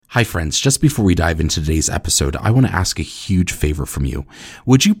Hi friends, just before we dive into today's episode, I want to ask a huge favor from you.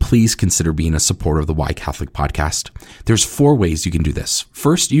 Would you please consider being a supporter of the Why Catholic podcast? There's 4 ways you can do this.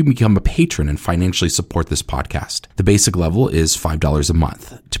 First, you can become a patron and financially support this podcast. The basic level is $5 a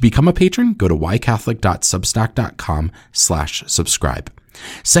month. To become a patron, go to whycatholic.substack.com/subscribe.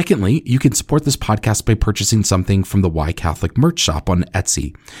 Secondly, you can support this podcast by purchasing something from the Why Catholic merch shop on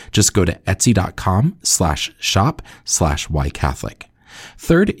Etsy. Just go to etsy.com/shop/whycatholic.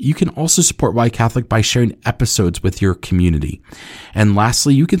 Third, you can also support Why Catholic by sharing episodes with your community. And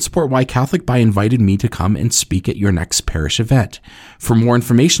lastly, you can support Why Catholic by inviting me to come and speak at your next parish event. For more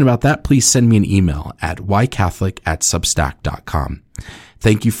information about that, please send me an email at whycatholic@substack.com.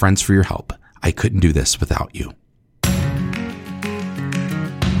 Thank you, friends, for your help. I couldn't do this without you.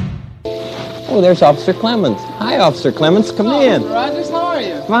 Oh, there's Officer Clemens. Hi, Officer Clemens. Come in. Mr. Rogers, how are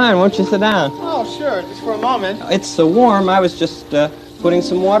you? Fine. Won't you sit down? Oh, sure. Just for a moment. It's so warm. I was just putting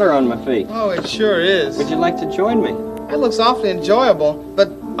some water on my feet. Oh, it sure is. Would you like to join me? It looks awfully enjoyable,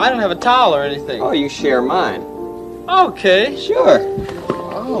 but I don't have a towel or anything. Oh, you share mine. Okay. Sure.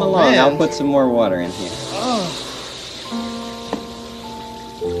 Oh, Come along. man. I'll put some more water in here. Oh.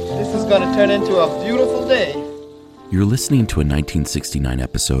 This is going to turn into a beautiful day. You're listening to a 1969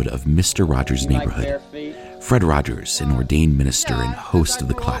 episode of Mr. Rogers' Neighborhood. Fred Rogers, an ordained minister and host of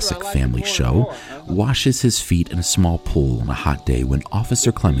the classic family show, washes his feet in a small pool on a hot day when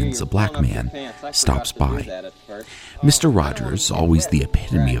Officer Clemens, a black man, stops by. Mr. Rogers, always the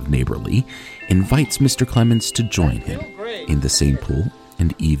epitome of neighborly, invites Mr. Clemens to join him in the same pool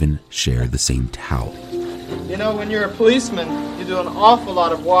and even share the same towel. You know, when you're a policeman, you do an awful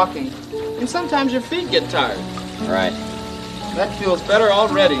lot of walking, and sometimes your feet get tired. Right. That feels better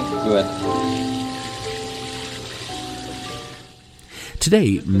already. Good.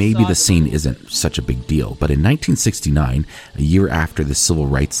 Today, maybe the scene isn't such a big deal, but in 1969, a year after the civil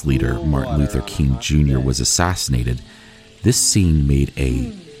rights leader Martin Luther King Jr. was assassinated, this scene made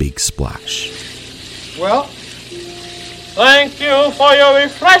a big splash. Well, thank you for your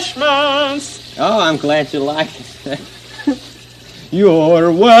refreshments. Oh, I'm glad you like it.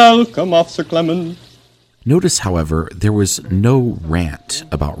 You're welcome, Officer Clemens. Notice, however, there was no rant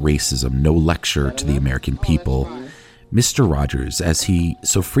about racism, no lecture to the American people. Mr. Rogers, as he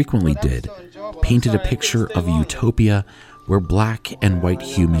so frequently did, painted a picture of a utopia where black and white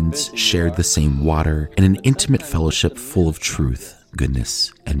humans shared the same water in an intimate fellowship full of truth,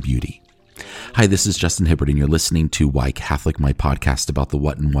 goodness, and beauty. Hi, this is Justin Hibbert, and you're listening to Why Catholic, my podcast about the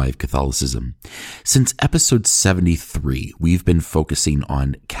what and why of Catholicism. Since episode 73, we've been focusing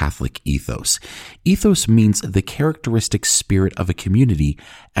on Catholic ethos. Ethos means the characteristic spirit of a community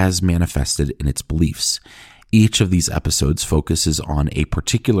as manifested in its beliefs. Each of these episodes focuses on a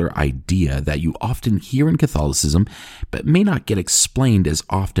particular idea that you often hear in Catholicism, but may not get explained as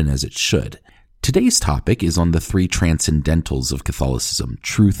often as it should. Today's topic is on the 3 Transcendentals of Catholicism: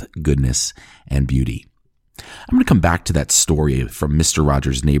 truth, goodness, and beauty. I'm going to come back to that story from Mr.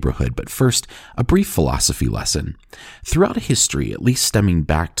 Rogers' Neighborhood, but first, a brief philosophy lesson. Throughout history, at least stemming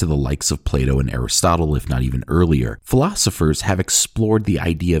back to the likes of Plato and Aristotle, if not even earlier, philosophers have explored the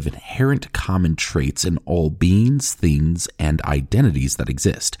idea of inherent common traits in all beings, things, and identities that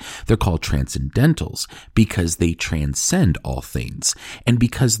exist. They're called transcendentals because they transcend all things, and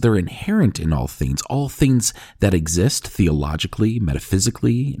because they're inherent in all things that exist theologically,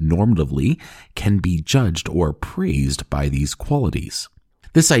 metaphysically, normatively, can be judged or praised by these qualities.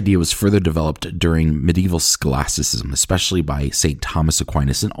 This idea was further developed during medieval scholasticism, especially by St. Thomas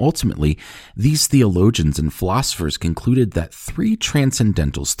Aquinas, and ultimately, these theologians and philosophers concluded that 3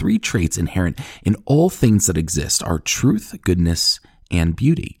 transcendentals, 3 traits inherent in all things that exist, are truth, goodness, and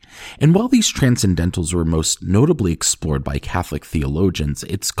beauty. And while these transcendentals were most notably explored by Catholic theologians,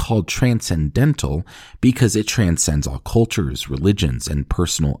 it's called transcendental because it transcends all cultures, religions, and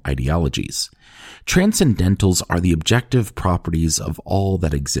personal ideologies. Transcendentals are the objective properties of all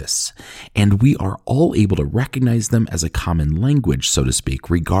that exists, and we are all able to recognize them as a common language, so to speak,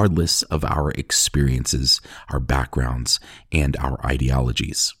 regardless of our experiences, our backgrounds, and our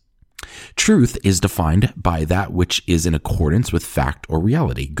ideologies. Truth is defined by that which is in accordance with fact or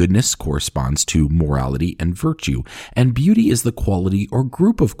reality. Goodness corresponds to morality and virtue, and beauty is the quality or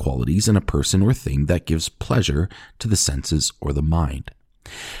group of qualities in a person or thing that gives pleasure to the senses or the mind.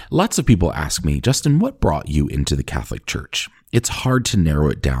 Lots of people ask me, Justin, what brought you into the Catholic Church? It's hard to narrow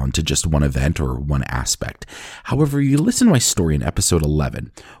it down to just one event or one aspect. However, you listen to my story in episode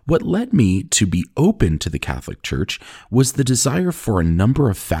 11. What led me to be open to the Catholic Church was the desire for a number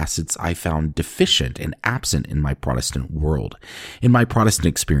of facets I found deficient and absent in my Protestant world. In my Protestant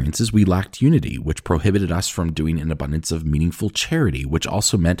experiences, we lacked unity, which prohibited us from doing an abundance of meaningful charity, which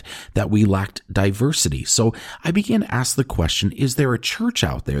also meant that we lacked diversity. So I began to ask the question, is there a church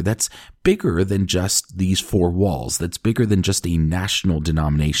out there that's bigger than just these four walls, that's bigger than just a national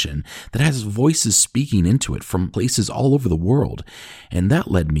denomination, that has voices speaking into it from places all over the world? And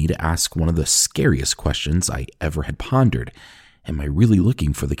that led me to ask one of the scariest questions I ever had pondered. Am I really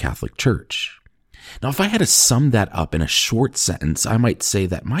looking for the Catholic Church? Now, if I had to sum that up in a short sentence, I might say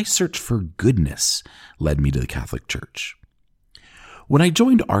that my search for goodness led me to the Catholic Church. When I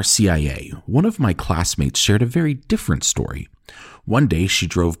joined RCIA, one of my classmates shared a very different story. One day she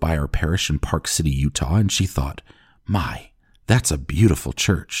drove by our parish in Park City, Utah, and she thought, "My, that's a beautiful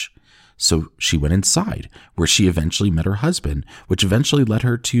church." So she went inside, where she eventually met her husband, which eventually led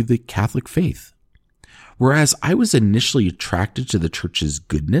her to the Catholic faith. Whereas I was initially attracted to the church's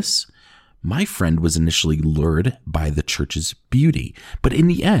goodness, my friend was initially lured by the church's beauty. But in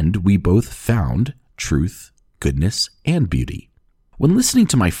the end, we both found truth, goodness, and beauty. When listening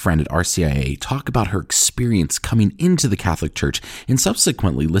to my friend at RCIA talk about her experience coming into the Catholic Church and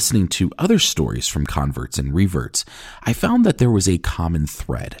subsequently listening to other stories from converts and reverts, I found that there was a common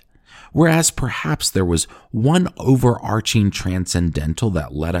thread. Whereas perhaps there was one overarching transcendental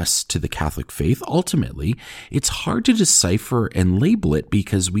that led us to the Catholic faith, ultimately, it's hard to decipher and label it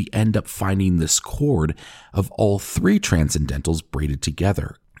because we end up finding this cord of all three transcendentals braided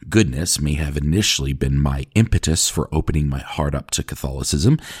together. Goodness may have initially been my impetus for opening my heart up to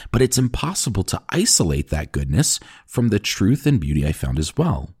Catholicism, but it's impossible to isolate that goodness from the truth and beauty I found as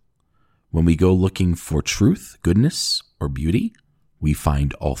well. When we go looking for truth, goodness, or beauty, we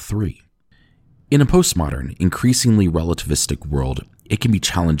find all three. In a postmodern, increasingly relativistic world, it can be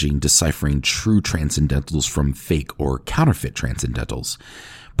challenging deciphering true transcendentals from fake or counterfeit transcendentals.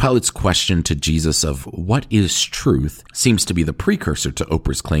 Pilate's question to Jesus of what is truth seems to be the precursor to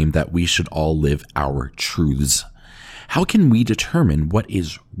Oprah's claim that we should all live our truths. How can we determine what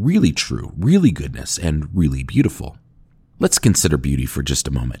is really true, really goodness, and really beautiful? Let's consider beauty for just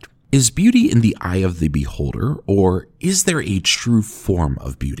a moment. Is beauty in the eye of the beholder, or is there a true form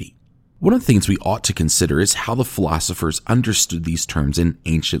of beauty? One of the things we ought to consider is how the philosophers understood these terms in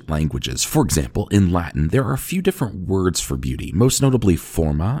ancient languages. For example, in Latin, there are a few different words for beauty, most notably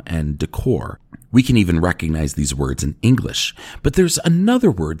forma and decor. We can even recognize these words in English. But there's another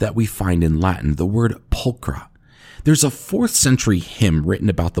word that we find in Latin, the word pulchra. There's a 4th century hymn written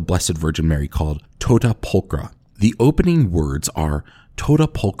about the Blessed Virgin Mary called Tota Pulchra. The opening words are Tota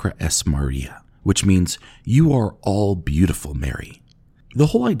Pulchra es Maria, which means, "You are all beautiful, Mary." The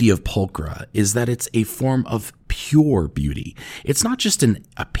whole idea of pulchra is that it's a form of pure beauty. It's not just an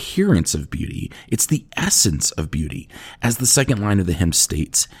appearance of beauty, it's the essence of beauty. As the second line of the hymn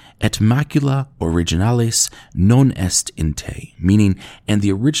states, et macula originalis non est in te, meaning, and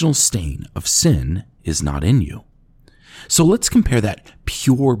the original stain of sin is not in you. So let's compare that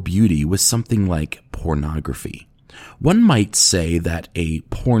pure beauty with something like pornography. One might say that a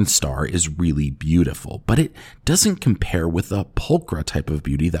porn star is really beautiful, but it doesn't compare with the pulchra type of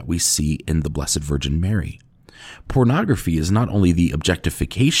beauty that we see in the Blessed Virgin Mary. Pornography is not only the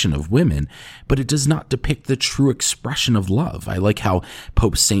objectification of women, but it does not depict the true expression of love. I like how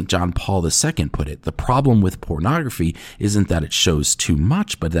Pope St. John Paul II put it. The problem with pornography isn't that it shows too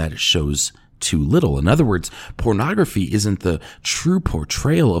much, but that it shows too little. In other words, pornography isn't the true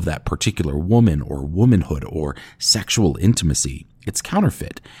portrayal of that particular woman or womanhood or sexual intimacy. It's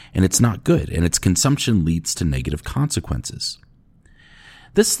counterfeit, and it's not good, and its consumption leads to negative consequences.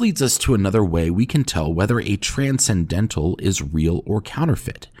 This leads us to another way we can tell whether a transcendental is real or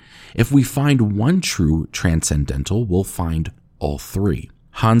counterfeit. If we find one true transcendental, we'll find all three.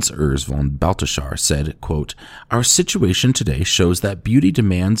 Hans Urs von Balthasar said, quote, "Our situation today shows that beauty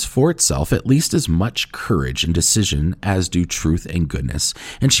demands for itself at least as much courage and decision as do truth and goodness,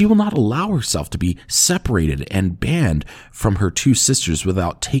 and she will not allow herself to be separated and banned from her two sisters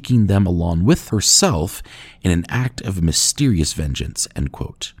without taking them along with herself in an act of mysterious vengeance," end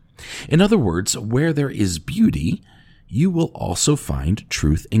quote. In other words, where there is beauty, you will also find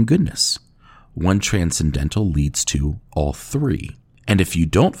truth and goodness. One transcendental leads to all three. And if you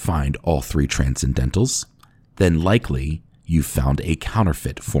don't find all three transcendentals, then likely you found a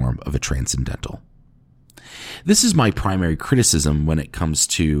counterfeit form of a transcendental. This is my primary criticism when it comes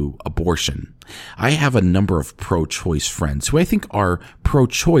to abortion. I have a number of pro-choice friends who I think are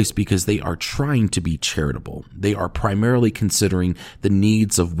pro-choice because they are trying to be charitable. They are primarily considering the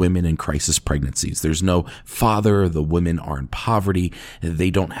needs of women in crisis pregnancies. There's no father, the women are in poverty, they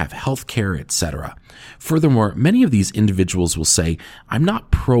don't have health care, etc. Furthermore, many of these individuals will say, I'm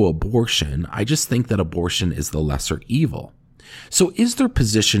not pro-abortion, I just think that abortion is the lesser evil. So is their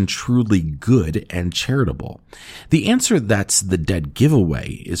position truly good and charitable? The answer that's the dead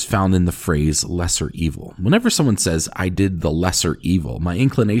giveaway is found in the phrase lesser evil. Whenever someone says, I did the lesser evil, my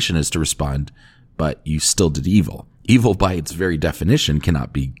inclination is to respond, but you still did evil. Evil by its very definition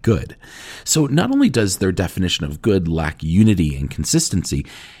cannot be good. So not only does their definition of good lack unity and consistency,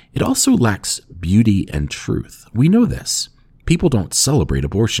 it also lacks beauty and truth. We know this. People don't celebrate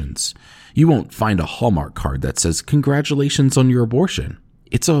abortions. You won't find a Hallmark card that says, congratulations on your abortion.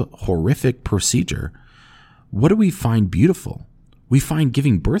 It's a horrific procedure. What do we find beautiful? We find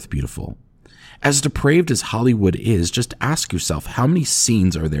giving birth beautiful. As depraved as Hollywood is, just ask yourself, how many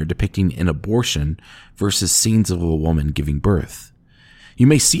scenes are there depicting an abortion versus scenes of a woman giving birth? You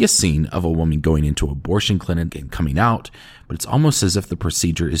may see a scene of a woman going into an abortion clinic and coming out, but it's almost as if the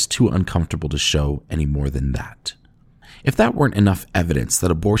procedure is too uncomfortable to show any more than that. If that weren't enough evidence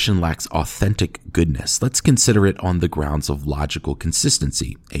that abortion lacks authentic goodness, let's consider it on the grounds of logical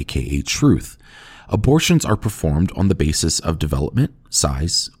consistency, aka truth. Abortions are performed on the basis of development,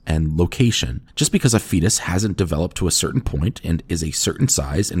 size, and location. Just because a fetus hasn't developed to a certain point and is a certain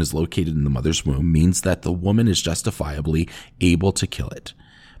size and is located in the mother's womb means that the woman is justifiably able to kill it.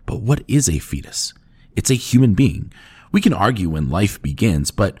 But what is a fetus? It's a human being. We can argue when life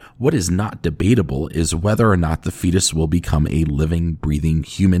begins, but what is not debatable is whether or not the fetus will become a living, breathing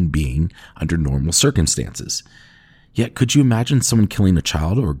human being under normal circumstances. Yet, could you imagine someone killing a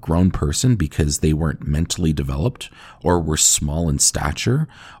child or a grown person because they weren't mentally developed, or were small in stature,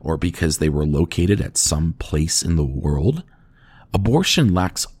 or because they were located at some place in the world? Abortion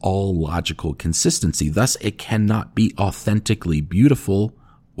lacks all logical consistency, thus it cannot be authentically beautiful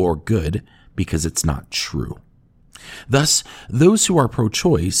or good because it's not true. Thus, those who are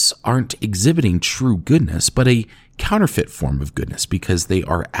pro-choice aren't exhibiting true goodness, but a counterfeit form of goodness because they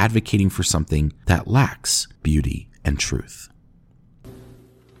are advocating for something that lacks beauty and truth.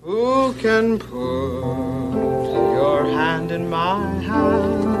 Who can put your hand in my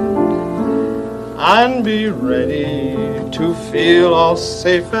hand and be ready to feel all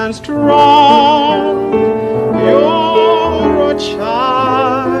safe and strong? You're a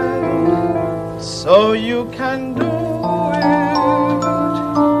child, so you can do it.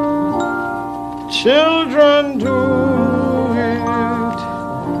 Children do it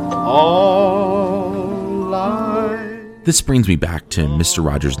all life. This brings me back to Mr.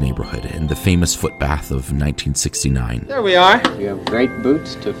 Rogers' Neighborhood and the famous footbath of 1969. There we are. You have great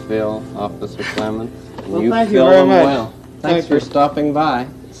boots to fill, Officer Clemens. Well, thank you fill very them much. well. Thanks for stopping by.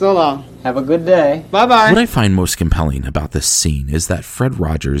 So long. Have a good day. Bye-bye. What I find most compelling about this scene is that Fred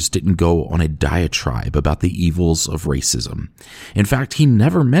Rogers didn't go on a diatribe about the evils of racism. In fact, he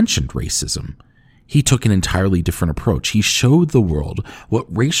never mentioned racism. He took an entirely different approach. He showed the world what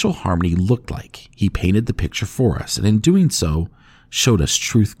racial harmony looked like. He painted the picture for us, and in doing so, showed us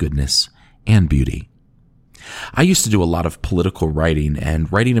truth, goodness, and beauty. I used to do a lot of political writing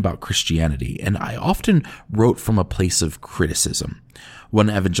and writing about Christianity, and I often wrote from a place of criticism. One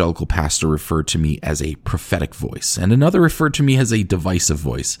evangelical pastor referred to me as a prophetic voice, and another referred to me as a divisive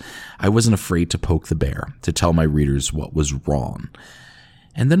voice. I wasn't afraid to poke the bear, to tell my readers what was wrong.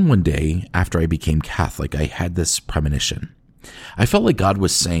 And then one day, after I became Catholic, I had this premonition. I felt like God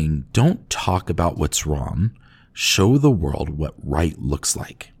was saying, don't talk about what's wrong, show the world what right looks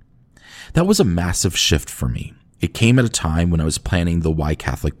like. That was a massive shift for me. It came at a time when I was planning the Why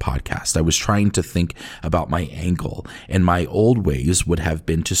Catholic podcast. I was trying to think about my angle, and my old ways would have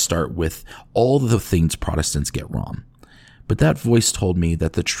been to start with all the things Protestants get wrong. But that voice told me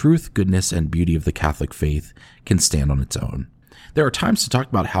that the truth, goodness, and beauty of the Catholic faith can stand on its own. There are times to talk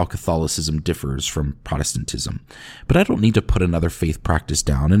about how Catholicism differs from Protestantism, but I don't need to put another faith practice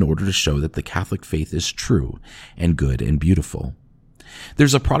down in order to show that the Catholic faith is true and good and beautiful.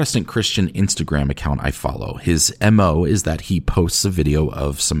 There's a Protestant Christian Instagram account I follow. His MO is that he posts a video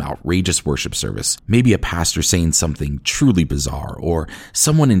of some outrageous worship service, maybe a pastor saying something truly bizarre, or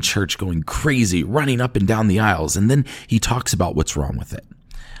someone in church going crazy, running up and down the aisles, and then he talks about what's wrong with it.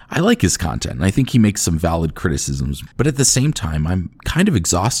 I like his content, and I think he makes some valid criticisms, but at the same time, I'm kind of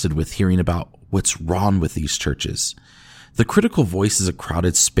exhausted with hearing about what's wrong with these churches. The critical voice is a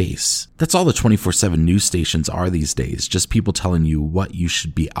crowded space. That's all the 24/7 news stations are these days, just people telling you what you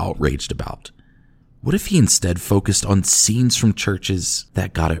should be outraged about. What if he instead focused on scenes from churches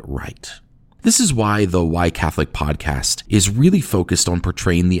that got it right? This is why the Why Catholic podcast is really focused on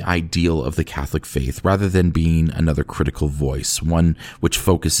portraying the ideal of the Catholic faith rather than being another critical voice, one which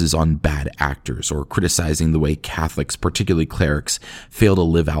focuses on bad actors or criticizing the way Catholics, particularly clerics, fail to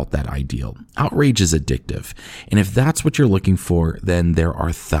live out that ideal. Outrage is addictive, and if that's what you're looking for, then there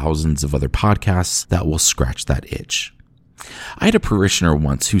are thousands of other podcasts that will scratch that itch. I had a parishioner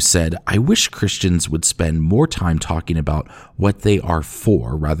once who said, "I wish Christians would spend more time talking about what they are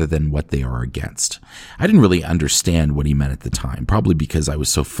for rather than what they are against." I didn't really understand what he meant at the time, probably because I was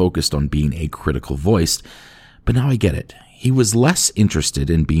so focused on being a critical voice, but now I get it. He was less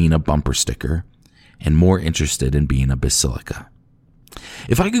interested in being a bumper sticker and more interested in being a basilica.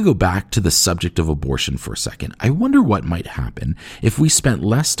 If I could go back to the subject of abortion for a second, I wonder what might happen if we spent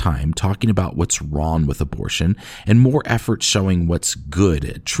less time talking about what's wrong with abortion and more effort showing what's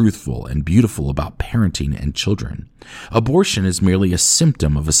good, truthful, and beautiful about parenting and children. Abortion is merely a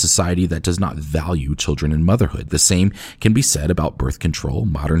symptom of a society that does not value children and motherhood. The same can be said about birth control,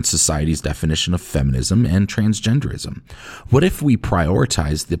 modern society's definition of feminism, and transgenderism. What if we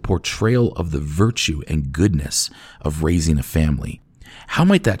prioritize the portrayal of the virtue and goodness of raising a family? How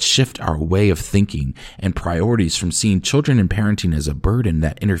might that shift our way of thinking and priorities from seeing children and parenting as a burden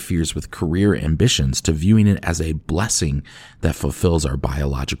that interferes with career ambitions to viewing it as a blessing that fulfills our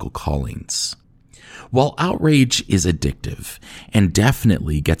biological callings? While outrage is addictive and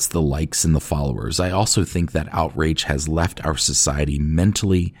definitely gets the likes and the followers, I also think that outrage has left our society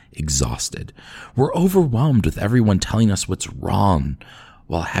mentally exhausted. We're overwhelmed with everyone telling us what's wrong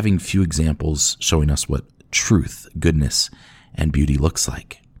while having few examples showing us what truth, goodness, and beauty looks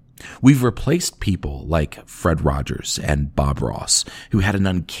like. We've replaced people like Fred Rogers and Bob Ross, who had an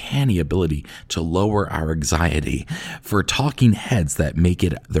uncanny ability to lower our anxiety, for talking heads that make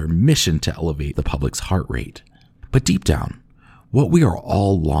it their mission to elevate the public's heart rate. But deep down, what we are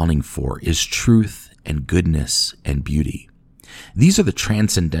all longing for is truth and goodness and beauty. These are the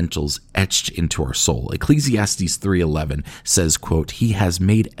transcendentals etched into our soul. Ecclesiastes 3:11 says, quote, "He has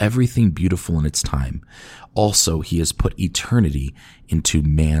made everything beautiful in its time. Also, he has put eternity into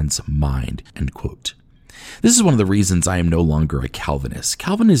man's mind," end quote. This is one of the reasons I am no longer a Calvinist.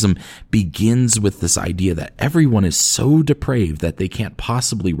 Calvinism begins with this idea that everyone is so depraved that they can't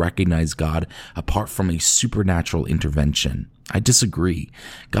possibly recognize God apart from a supernatural intervention. I disagree.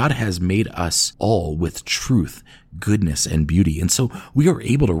 God has made us all with truth, goodness, and beauty. And so we are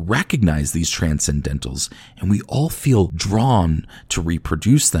able to recognize these transcendentals, and we all feel drawn to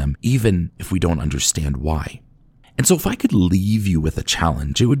reproduce them, even if we don't understand why. And so if I could leave you with a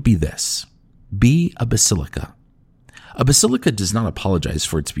challenge, it would be this. Be a basilica. A basilica does not apologize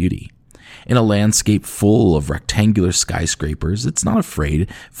for its beauty. In a landscape full of rectangular skyscrapers, it's not afraid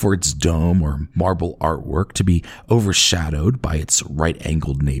for its dome or marble artwork to be overshadowed by its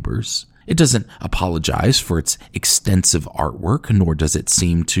right-angled neighbors. It doesn't apologize for its extensive artwork, nor does it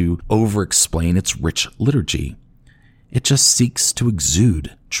seem to over-explain its rich liturgy. It just seeks to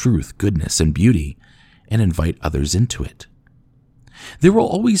exude truth, goodness, and beauty and invite others into it. There will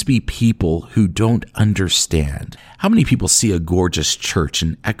always be people who don't understand. How many people see a gorgeous church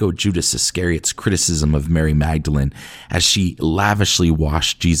and echo Judas Iscariot's criticism of Mary Magdalene as she lavishly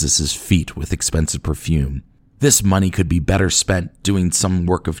washed Jesus' feet with expensive perfume? This money could be better spent doing some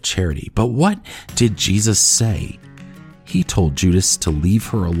work of charity. But what did Jesus say? He told Judas to leave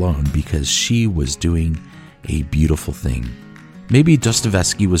her alone because she was doing a beautiful thing. Maybe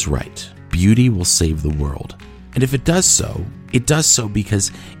Dostoevsky was right. Beauty will save the world. And if it does so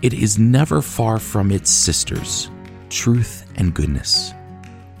because it is never far from its sisters, truth and goodness.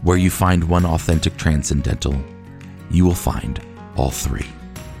 Where you find one authentic transcendental, you will find all three.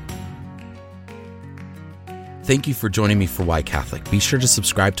 Thank you for joining me for Why Catholic. Be sure to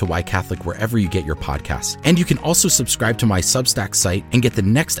subscribe to Why Catholic wherever you get your podcasts. And you can also subscribe to my Substack site and get the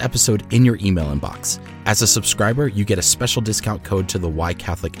next episode in your email inbox. As a subscriber, you get a special discount code to the Why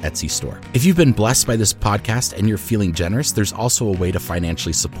Catholic Etsy store. If you've been blessed by this podcast and you're feeling generous, there's also a way to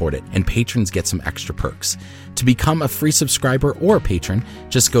financially support it, and patrons get some extra perks. To become a free subscriber or a patron,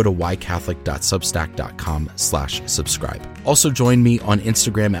 just go to whycatholic.substack.com/subscribe. Also join me on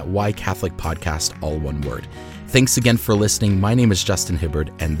Instagram at whycatholicpodcast, all one word. Thanks again for listening. My name is Justin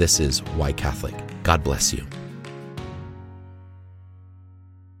Hibbard, and this is Why Catholic. God bless you.